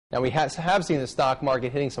Now, we have seen the stock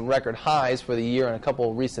market hitting some record highs for the year in a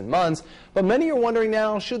couple of recent months, but many are wondering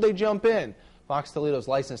now, should they jump in? Fox Toledo's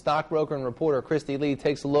licensed stockbroker and reporter Christy Lee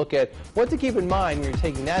takes a look at what to keep in mind when you're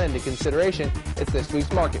taking that into consideration. It's this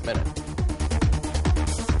week's Market Minute.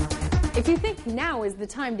 If you think now is the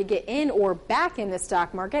time to get in or back in the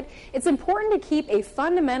stock market, it's important to keep a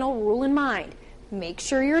fundamental rule in mind. Make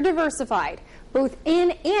sure you're diversified, both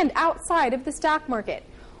in and outside of the stock market.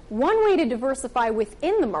 One way to diversify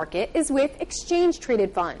within the market is with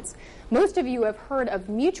exchange-traded funds. Most of you have heard of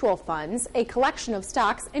mutual funds, a collection of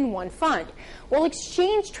stocks in one fund. Well,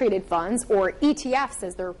 exchange-traded funds, or ETFs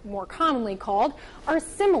as they're more commonly called, are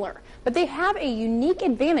similar, but they have a unique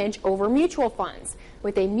advantage over mutual funds.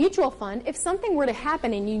 With a mutual fund, if something were to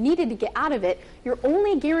happen and you needed to get out of it, you're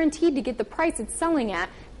only guaranteed to get the price it's selling at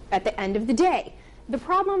the end of the day. The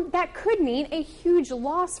problem, that could mean a huge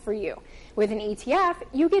loss for you. With an ETF,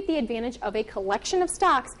 you get the advantage of a collection of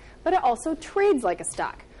stocks, but it also trades like a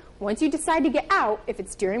stock. Once you decide to get out, if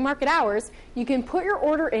it's during market hours, you can put your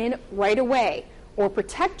order in right away, or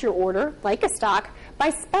protect your order, like a stock, by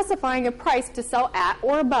specifying a price to sell at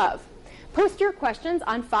or above. Post your questions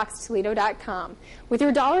on foxtoledo.com. With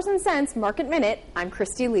your dollars and cents Market Minute, I'm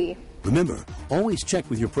Christy Lee. Remember, always check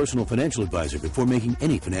with your personal financial advisor before making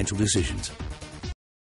any financial decisions.